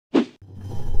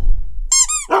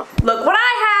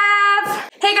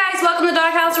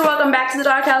Dawghouse, or welcome back to the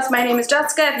Dawghouse. My name is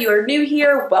Jessica. If you are new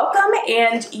here, welcome.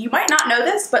 And you might not know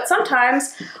this, but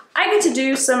sometimes I get to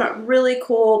do some really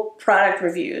cool product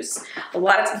reviews.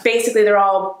 Basically they're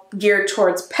all geared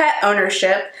towards pet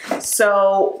ownership.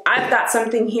 So I've got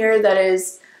something here that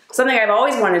is something I've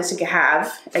always wanted to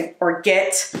have or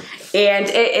get, and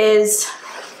it is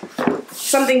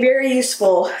something very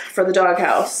useful for the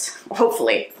doghouse.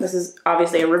 Hopefully. This is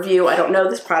obviously a review. I don't know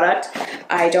this product.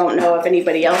 I don't know if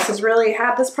anybody else has really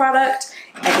had this product.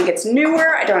 I think it's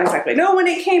newer. I don't exactly know when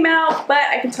it came out, but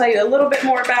I can tell you a little bit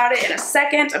more about it in a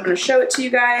second. I'm going to show it to you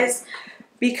guys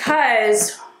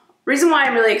because reason why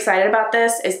I'm really excited about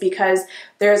this is because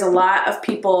there's a lot of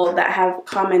people that have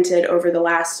commented over the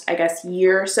last, I guess,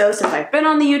 year or so since I've been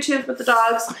on the YouTube with the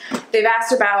dogs. They've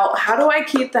asked about how do I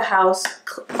keep the house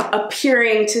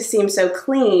appearing to seem so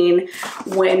clean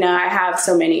when I have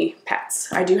so many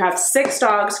pets. I do have 6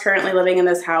 dogs currently living in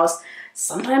this house.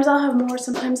 Sometimes I'll have more,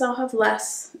 sometimes I'll have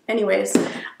less. Anyways,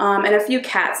 and a few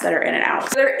cats that are in and out.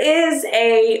 So there is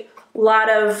a lot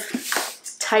of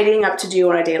tidying up to do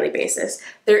on a daily basis.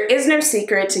 There is no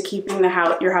secret to keeping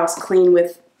your house clean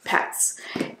with pets.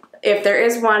 If there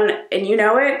is one and you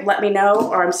know it, let me know,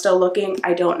 or I'm still looking.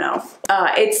 I don't know.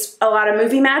 It's a lot of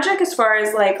movie magic as far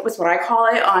as like, what's what I call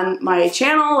it on my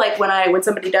channel. Like when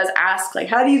somebody does ask, like,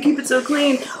 how do you keep it so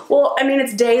clean? Well, I mean,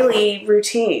 it's daily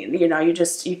routine. You know, you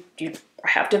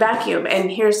have to vacuum.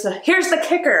 And here's the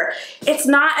kicker. It's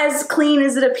not as clean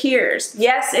as it appears.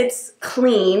 Yes, it's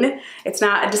clean. It's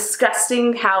not a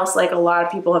disgusting house like a lot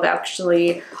of people have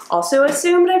actually also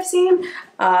assumed I've seen.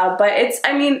 But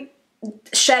I mean,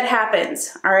 shed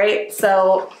happens, all right?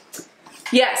 So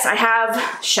yes, I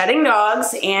have shedding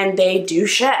dogs and they do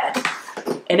shed.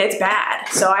 And it's bad,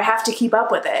 so I have to keep up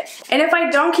with it. And if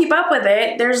I don't keep up with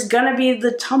it, there's gonna be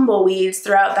the tumbleweeds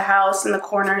throughout the house and the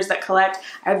corners that collect.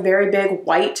 I have very big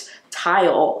white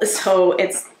tile, so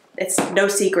it's no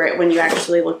secret when you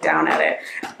actually look down at it.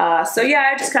 So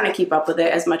yeah, I just kind of keep up with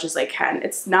it as much as I can.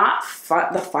 It's not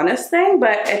the funnest thing,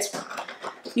 but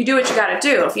you do what you gotta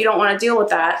do. If you don't wanna deal with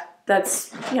that,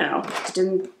 that's, you know,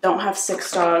 don't have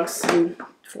 6 dogs and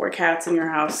 4 cats in your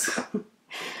house.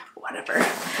 Whatever.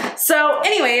 So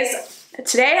anyways,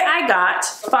 today I got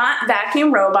Lefant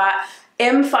Vacuum Robot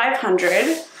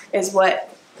M500 is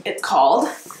what it's called.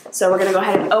 So we're gonna go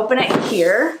ahead and open it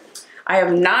here. I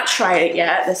have not tried it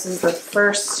yet. This is the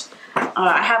first,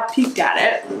 I have peeked at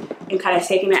it and kind of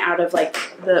taken it out of like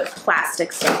the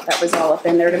plastic stuff that was all up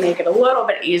in there to make it a little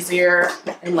bit easier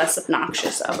and less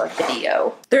obnoxious of a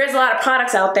video. There is a lot of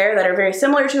products out there that are very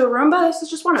similar to a Roomba. This is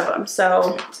just one of them.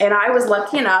 So, and I was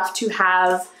lucky enough to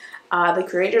have the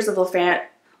creators of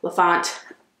Lefant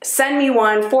send me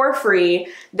one for free.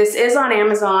 This is on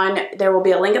Amazon. There will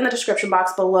be a link in the description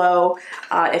box below.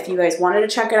 If you guys wanted to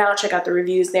check it out, check out the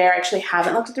reviews there. I actually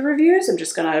haven't looked at the reviews. I'm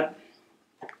just gonna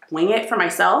wing it for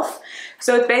myself.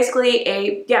 So it's basically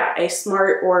a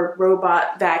smart or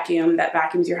robot vacuum that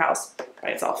vacuums your house by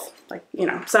itself. Like, you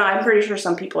know, so I'm pretty sure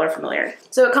some people are familiar.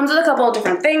 So it comes with a couple of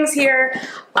different things here.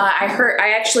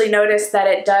 I actually noticed that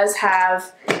it does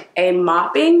have a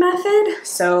mopping method.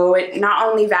 So it not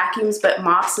only vacuums, but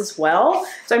mops as well.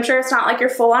 So I'm sure it's not like your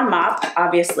full-on mop,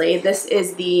 obviously. This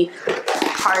is the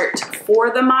part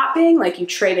for the mopping, like you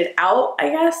trade it out, I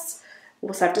guess. We'll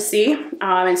just have to see.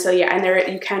 And so yeah, and there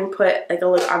you can put like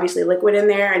obviously liquid in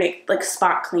there, and it like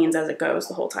spot cleans as it goes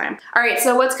the whole time. All right,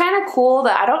 so what's kind of cool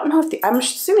that I don't know if I'm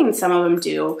assuming some of them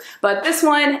do, but this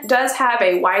one does have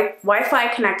a Wi-Fi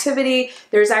connectivity.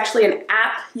 There's actually an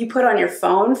app you put on your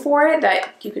phone for it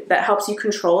that helps you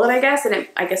control it, I guess, and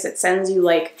I guess it sends you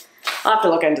like, I'll have to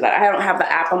look into that. I don't have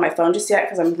the app on my phone just yet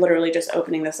because I'm literally just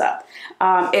opening this up.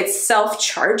 It's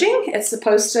self-charging. It's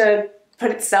supposed to put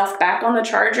itself back on the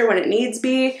charger when it needs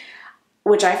be,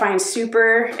 which I find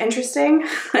super interesting.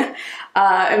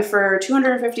 And for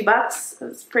 250 bucks,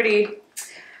 it's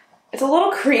a little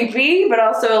creepy, but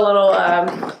also a little,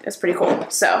 it's pretty cool.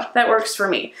 So that works for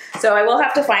me. So I will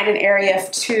have to find an area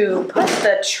to put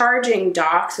the charging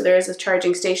dock. So there is a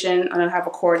charging station, and I'll have a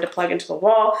cord to plug into the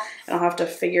wall, and I'll have to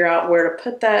figure out where to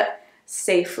put that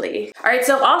safely. All right,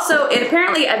 so also it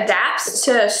apparently adapts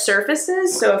to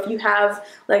surfaces. So if you have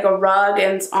like a rug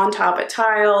and it's on top of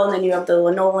tile, and then you have the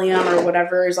linoleum or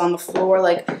whatever is on the floor,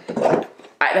 like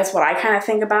that's what I kind of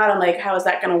think about. I'm like, how is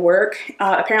that going to work?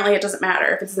 Apparently it doesn't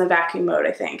matter if it's in the vacuum mode,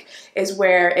 I think, is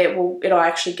where it'll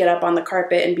actually get up on the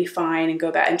carpet and be fine and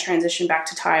go back and transition back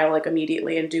to tile like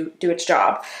immediately and do its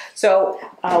job. So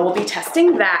we'll be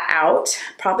testing that out.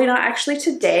 Probably not actually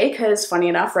today, because funny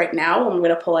enough, right now when I'm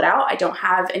going to pull it out, I don't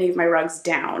have any of my rugs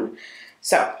down.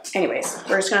 So anyways,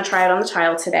 we're just gonna try it on the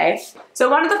tile today. So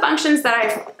one of the functions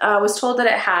that I was told that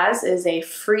it has is a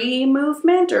free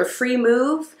movement or free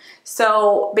move.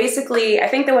 So basically, I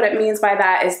think that what it means by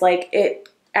that is like it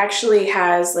actually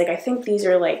has like, I think these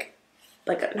are like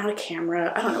not a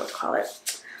camera, I don't know what to call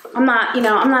it. I'm not, you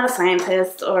know, I'm not a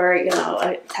scientist or, you know,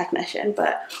 a technician,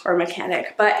 or a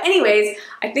mechanic. But anyways,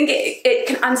 I think it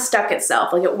can unstuck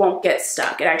itself. Like it won't get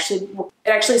stuck. It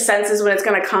actually senses when it's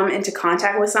going to come into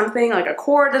contact with something, like a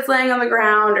cord that's laying on the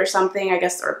ground or something, I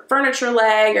guess, or furniture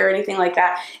leg or anything like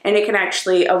that. And it can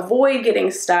actually avoid getting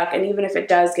stuck. And even if it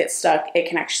does get stuck,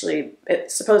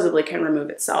 it supposedly can remove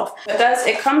itself.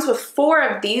 It comes with 4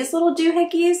 of these little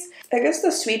doohickeys. I guess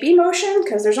the sweepy motion,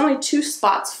 because there's only 2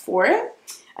 spots for it.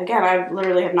 Again, I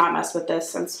literally have not messed with this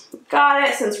since we got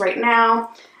it, since right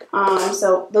now.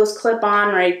 So those clip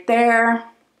on right there.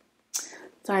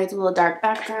 Sorry, it's a little dark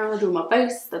background. I'll do my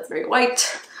face. That's very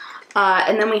white.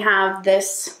 And then we have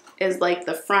this is like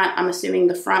the front. I'm assuming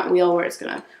the front wheel where it's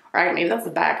gonna, or maybe that's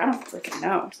the back. I don't freaking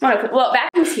know. Well,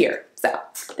 vacuum's here. So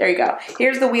there you go.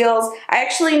 Here's the wheels. I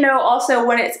actually know also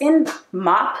when it's in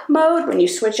mop mode, when you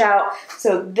switch out.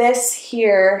 So this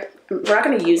here, we're not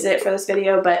gonna use it for this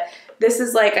video, but this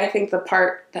is like, I think the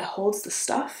part that holds the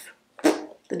stuff,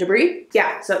 the debris.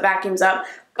 Yeah, so it vacuums up.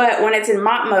 But when it's in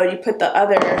mop mode, you put the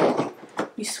other,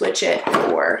 you switch it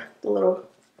for the little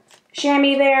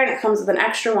chamois there, and it comes with an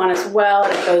extra one as well,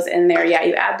 and it goes in there. Yeah,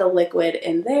 you add the liquid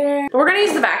in there. But we're gonna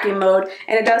use the vacuum mode,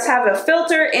 and it does have a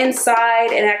filter inside,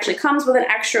 and it actually comes with an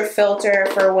extra filter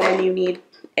for when you need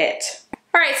it.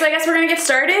 All right, so I guess we're gonna get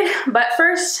started, but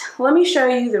first, let me show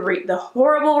you the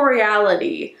horrible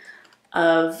reality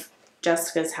of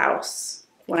Jessica's house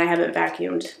when I haven't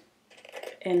vacuumed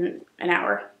in an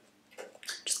hour.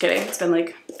 Just kidding, it's been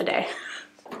like a day.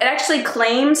 It actually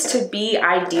claims to be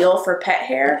ideal for pet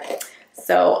hair.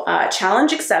 So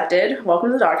challenge accepted, welcome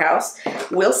to the doghouse.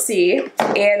 We'll see.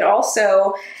 And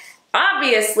also,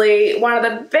 obviously, one of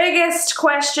the biggest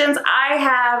questions I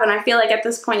have, and I feel like at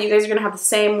this point you guys are gonna have the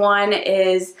same one,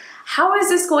 is how is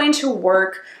this going to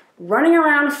work running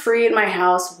around free in my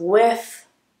house with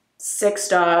 6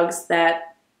 dogs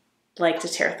that like to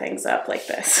tear things up like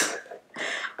this?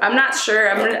 I'm not sure.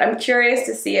 I'm curious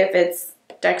to see if it's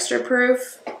Dexter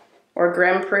proof or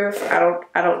Grim proof. I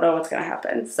don't know what's gonna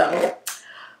happen. So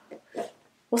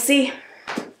we'll see.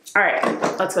 All right,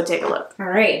 let's go take a look. All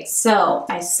right, so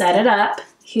I set it up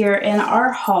here in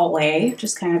our hallway,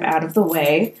 just kind of out of the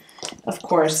way. Of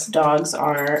course, dogs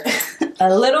are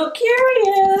a little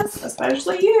curious,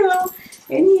 especially you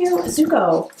and you,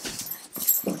 Zuko.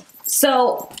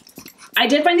 So I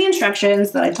did find the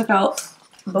instructions that I took out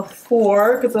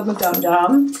before because I'm a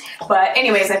dum-dum. But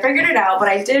anyways, I figured it out, but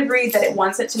I did read that it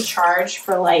wants it to charge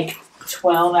for like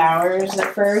 12 hours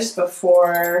at first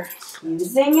before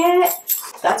using it.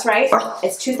 That's right,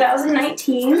 it's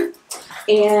 2019,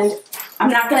 and I'm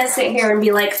not gonna sit here and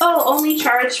be like, oh, only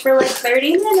charge for like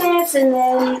 30 minutes and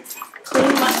then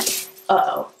clean my,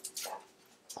 uh-oh.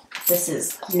 This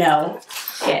is no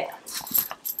shit.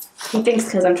 He thinks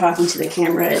because I'm talking to the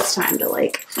camera, it's time to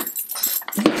like,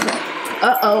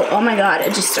 uh-oh, oh my God,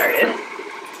 it just started.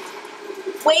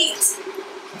 Wait,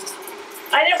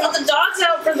 I didn't want the dogs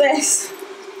out for this.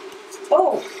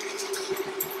 Oh,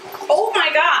 oh my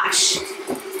gosh.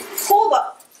 Hold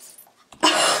up.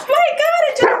 Oh my God,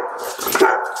 it just,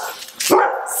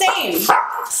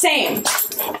 same.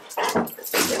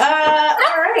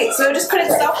 All right, so just put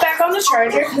itself back on the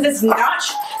charger because it's not,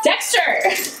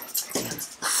 Dexter.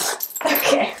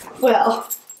 Okay, well,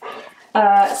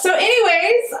 so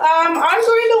anyways, I'm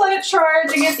going to let it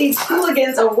charge and get these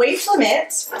hooligans away from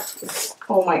it.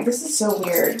 Oh my, this is so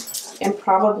weird. And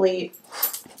probably,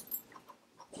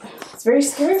 it's very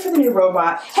scary for the new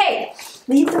robot. Hey,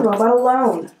 leave the robot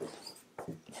alone.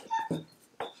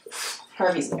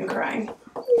 Harvey's been crying.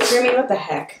 I mean, what the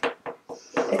heck?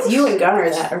 It's you and Gunner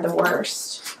that are the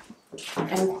worst.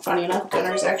 And funny enough,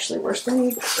 Gunner's actually worse than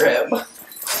me. Rib.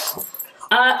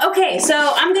 Okay,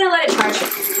 so I'm gonna let it charge.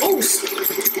 Oh,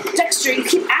 Dexter, you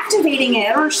keep activating it. I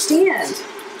don't understand.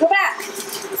 Go back.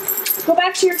 Go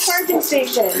back to your charging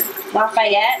station.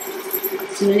 Lafayette.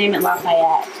 I'm gonna name it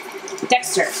Lafayette.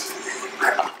 Dexter.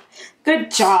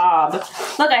 Good job.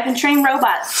 Look, I can train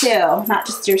robots too, not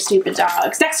just your stupid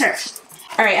dogs. Dexter.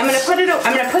 All right, I'm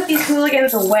gonna put these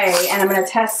hooligans away, and I'm gonna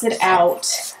test it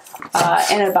out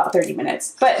in about 30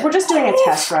 minutes. But we're just doing a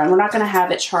test run. We're not gonna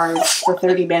have it charged for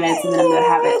 30 minutes, and then I'm gonna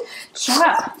have it shut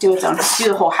up, do its own, do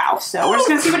the whole house. So we're just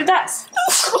gonna see what it does.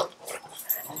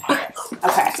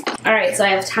 Okay. All right, so I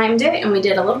have timed it, and we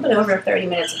did a little bit over 30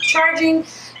 minutes of charging.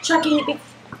 Chucky,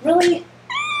 really?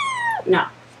 No.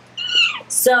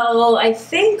 So I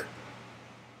think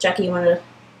Chucky, you wanna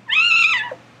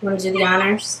do the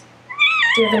honors?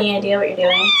 Do you have any idea what you're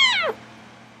doing?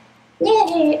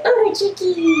 Yeah, oh,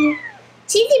 Chucky.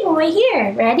 Cheesy boy,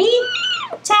 here. Ready?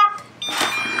 Tap.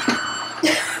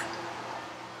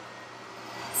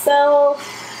 So,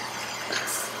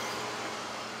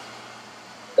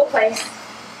 go play.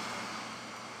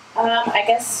 I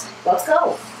guess let's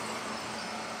go.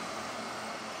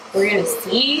 We're gonna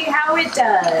see how it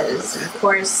does. And of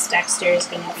course, Dexter's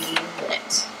gonna be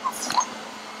lit.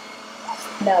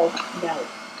 No.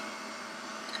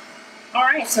 All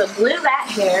right, so blue rat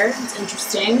hair. It's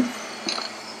interesting.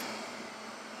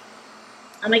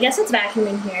 I guess it's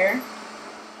vacuuming here.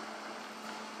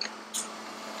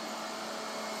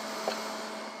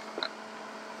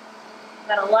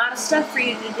 Got a lot of stuff for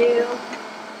you to do.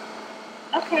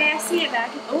 Okay, I see it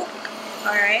vacuum. Oh,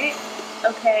 all right.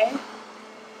 Okay.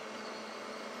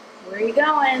 Where are you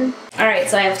going? All right,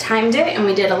 so I have timed it, and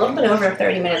we did a little bit over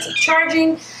 30 minutes of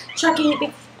charging. Chucky,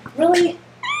 really?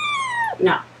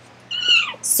 No.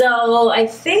 So I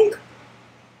think,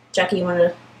 Chucky, you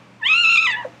wanna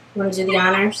do the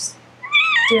honors?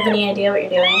 Do you have any idea what you're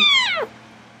doing?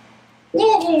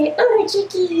 Yeah, oh,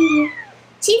 Chucky.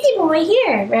 Cheesy boy,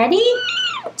 here. Ready?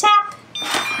 Tap.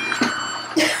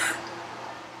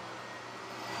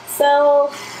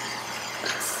 So,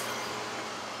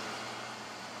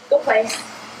 go play.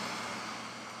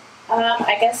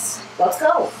 I guess let's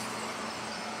go.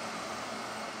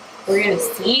 We're gonna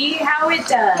see how it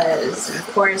does. And of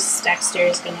course,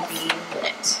 Dexter's gonna be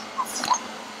lit.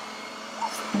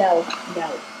 No.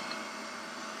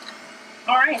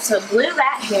 All right, so blue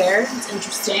rat hair. It's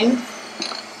interesting.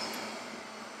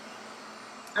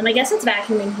 I guess it's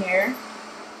vacuuming here.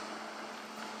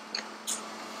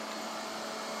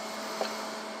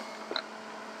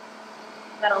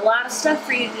 Got a lot of stuff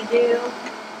for you to do.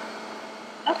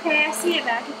 Okay, I see it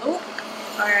vacuum. Oh,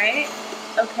 all right.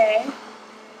 Okay.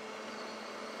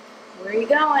 Where are you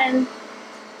going?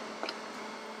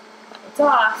 It's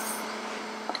off.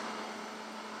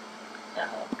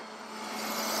 Uh-oh.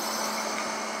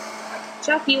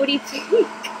 Chucky, what do you think?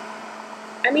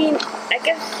 I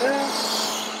guess,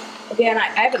 again, I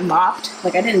haven't mopped.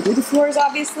 Like, I didn't do the floors,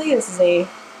 obviously. This is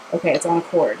okay, it's on a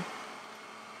cord.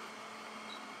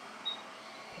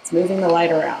 It's moving the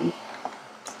light around.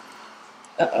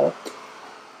 Uh-oh.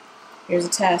 Here's a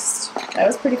test. That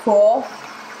was pretty cool.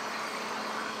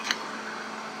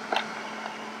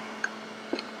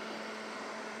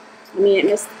 It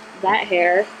missed that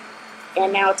hair,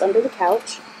 and now it's under the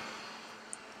couch.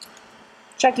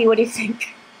 Chucky, what do you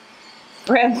think?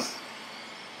 Rim.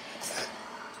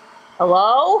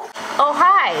 Hello? Oh,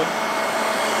 hi.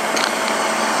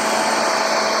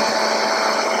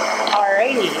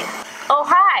 Alrighty. Oh,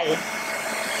 hi.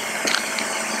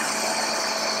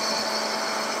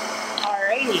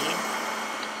 Alrighty.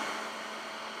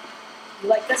 You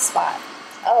like this spot?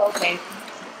 Oh, okay.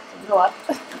 Go up.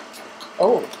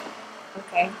 Oh.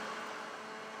 Okay.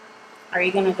 Are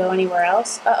you gonna go anywhere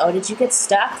else? Uh-oh, did you get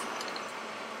stuck?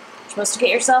 You're supposed to get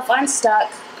yourself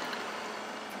unstuck.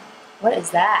 What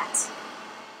is that?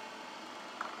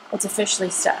 It's officially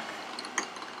stuck.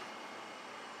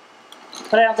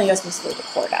 But I don't think I was supposed to leave the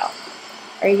cord out.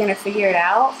 Are you gonna figure it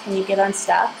out? Can you get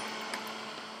unstuck?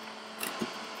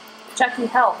 Chucky,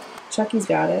 help. Chucky's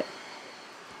got it.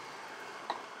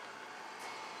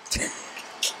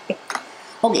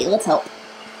 Okay, let's help.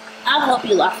 I'll help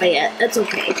you, Lafayette. That's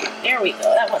okay. There we go.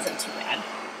 That wasn't too bad.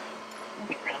 We'll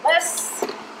get rid of this.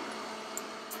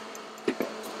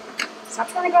 Stop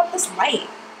trying to go up this light.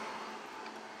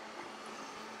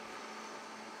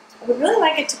 I would really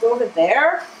like it to go over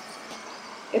there.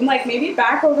 And like maybe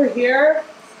back over here.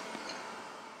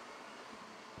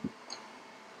 And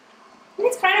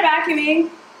it's kind of vacuuming.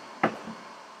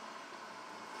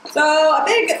 So a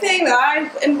big thing that I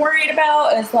am worried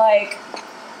about is like,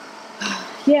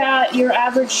 yeah, your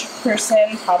average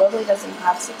person probably doesn't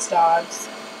have 6 dogs.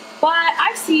 But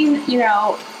I've seen, you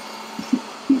know,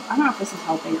 I don't know if this is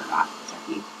helping or not,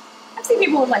 Chucky. I've seen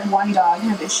people with like 1 dog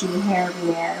have issue with hair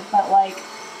everywhere, but like,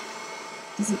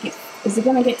 is it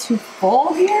gonna get too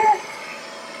full here?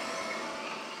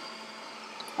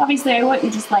 Obviously, I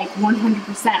wouldn't just like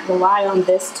 100% rely on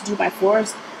this to do my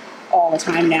floors all the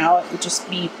time now. It would just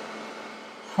be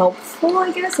helpful,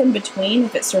 I guess, in between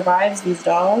if it survives these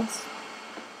dogs.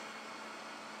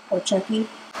 Oh, Chucky.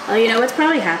 Oh, you know what's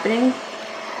probably happening?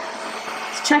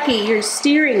 It's Chucky, you're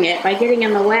steering it by getting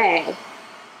in the way.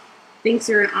 Thinks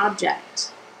you're an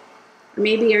object. Or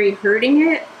maybe are you hurting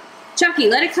it? Chucky,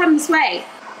 let it come this way.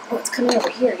 Oh, it's coming over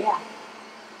here, yeah.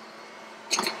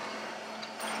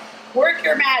 Work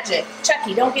your magic.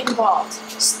 Chucky, don't get involved.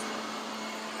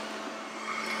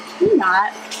 You're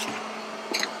not.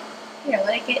 Here,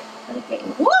 let it get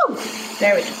you. Woo!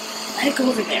 There we go. Let it go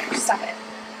over there. Stop it.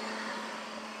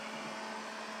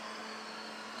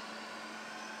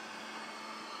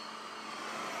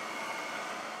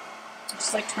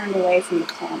 Just like turned away from the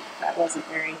clump. That wasn't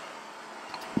very...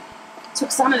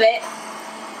 Took some of it.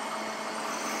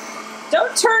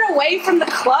 Don't turn away from the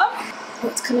clump. Oh,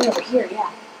 it's coming over here, yeah.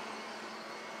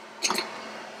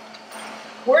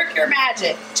 Work your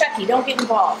magic. Chucky, don't get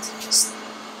involved. Just...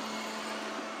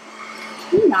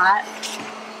 You're not.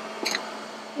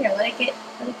 Here, let it get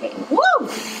you. Woo!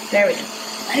 There we go.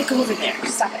 Let it go over there.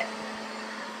 Stop it.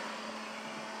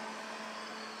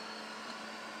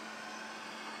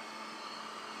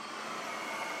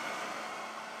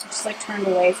 Just like turned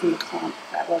away from the clump.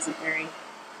 That wasn't very...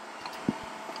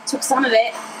 Took some of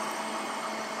it.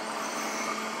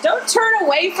 Don't turn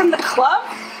away from the clump.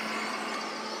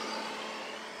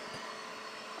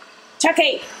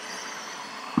 Chucky.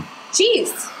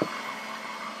 Jeez.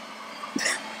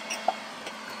 There's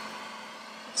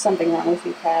something wrong with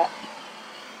you, Cat.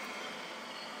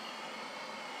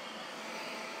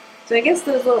 So I guess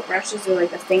those little brushes are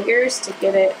like the fingers to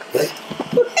get it.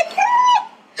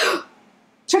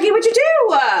 Chucky, what'd you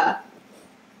do?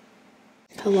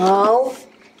 Hello?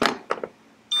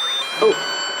 Oh.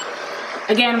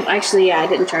 Again, actually, yeah, I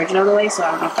didn't charge it all the way, so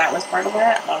I don't know if that was part of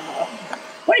that. I don't know.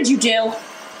 What did you do?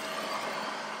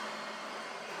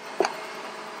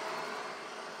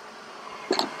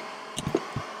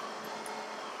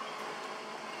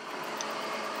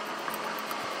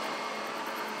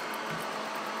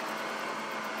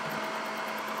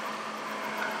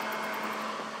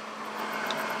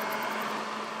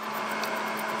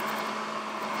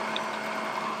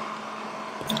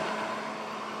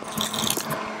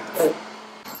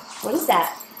 What is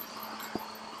that?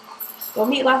 Go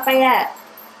meet Lafayette.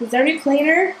 Is there a new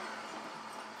cleaner?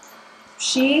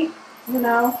 She? You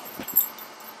know.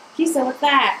 Kisa, what's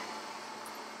that?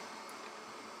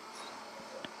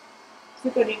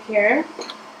 Zuko, do you care?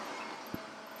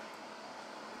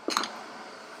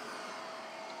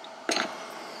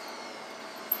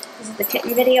 Is it the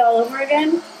kitten video all over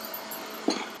again?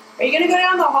 Are you gonna go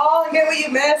down the hall and get what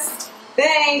you missed?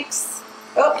 Thanks.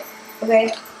 Oh,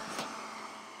 okay.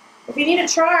 If you need a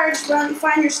charge, why don't you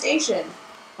find your station?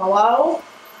 Hello?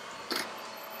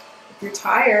 If you're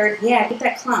tired, yeah, get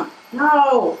that clump.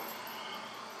 No!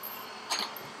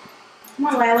 Come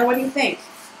on, Lila, what do you think?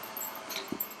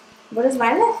 What does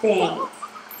Lila think?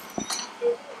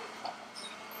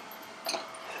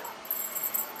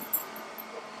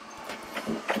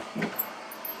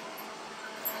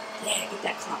 Yeah, get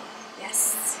that clump.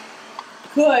 Yes.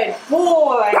 Good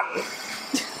boy!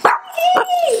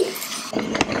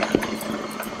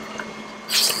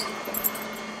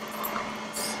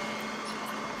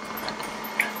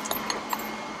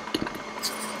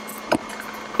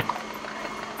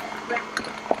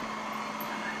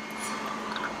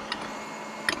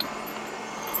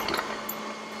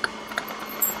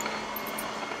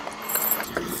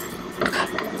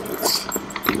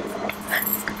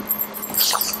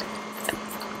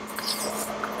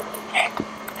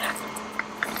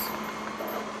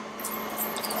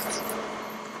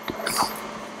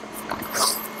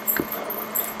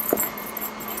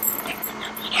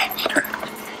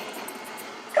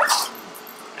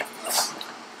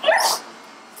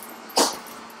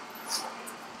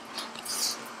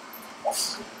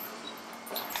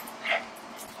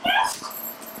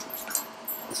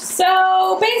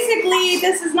 So basically,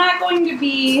 this is not going to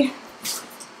be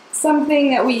something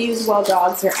that we use while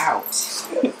dogs are out.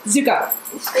 Zuko.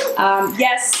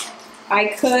 Yes, I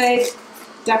could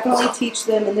definitely teach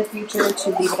them in the future to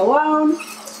leave it alone.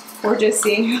 We're just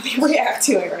seeing how they react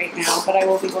to it right now, but I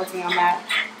will be working on that.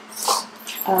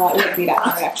 It wouldn't be that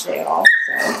hard actually at all.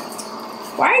 So.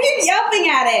 Why are you yelping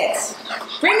at it?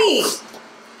 Grimmy!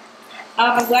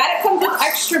 I'm glad it comes with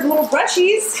extra little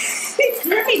brushies.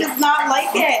 Grimmy does not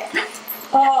like it.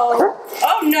 Oh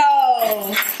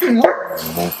no!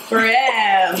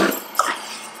 Grim.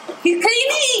 He's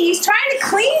cleaning! He's trying to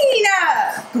clean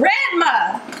up!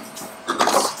 Grandma!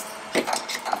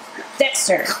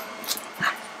 Dexter.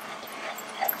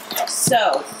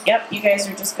 So, yep, you guys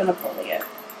are just gonna bully it.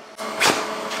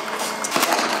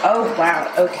 Oh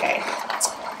wow, okay.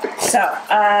 So,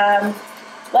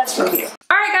 let's review.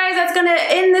 Alright guys, that's gonna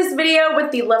end this video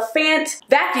with the Lefant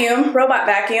Vacuum, robot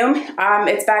vacuum.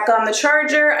 It's back on the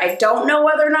charger. I don't know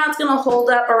whether or not it's gonna hold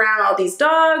up around all these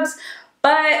dogs,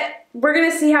 but we're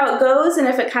gonna see how it goes and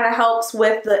if it kind of helps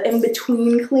with the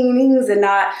in-between cleanings and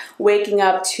not waking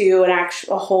up to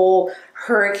a whole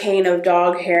hurricane of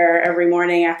dog hair every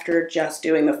morning after just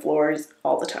doing the floors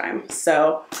all the time.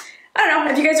 So I don't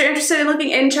know, if you guys are interested in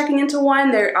looking and checking into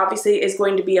one, there obviously is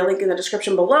going to be a link in the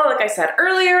description below, like I said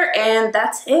earlier, and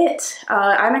that's it.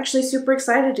 I'm actually super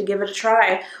excited to give it a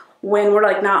try when we're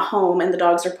like not home and the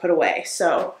dogs are put away.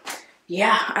 So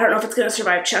yeah, I don't know if it's gonna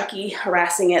survive Chucky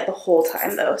harassing it the whole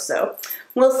time though, so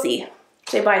we'll see.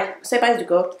 Say bye. Say bye,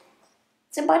 Zuko.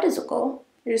 Say bye to Zuko.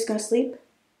 You're just gonna sleep?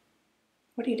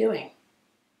 What are you doing?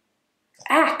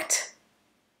 Act.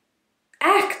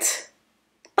 Act.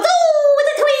 Oh, with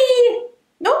a tweet.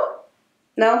 No.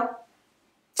 No.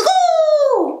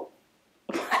 Zuko.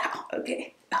 Wow.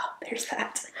 Okay. Oh, there's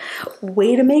that.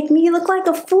 Way to make me look like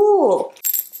a fool.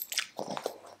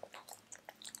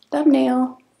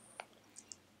 Thumbnail.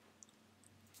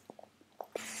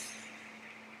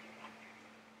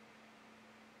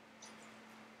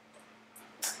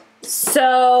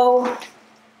 So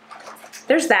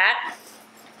there's that.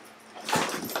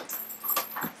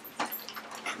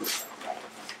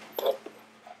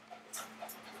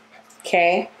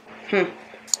 Okay.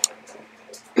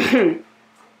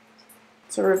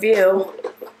 It's a review.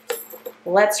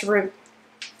 Let's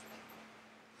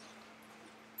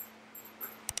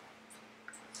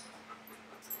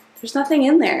There's nothing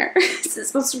in there. Is it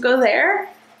supposed to go there?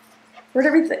 Where'd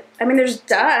everything? I mean, there's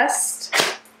dust.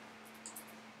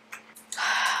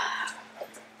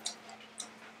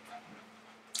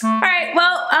 Alright,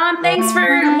 well, thanks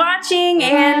for watching,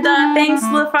 and thanks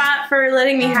LeFant for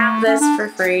letting me have this for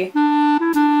free.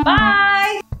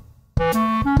 Bye!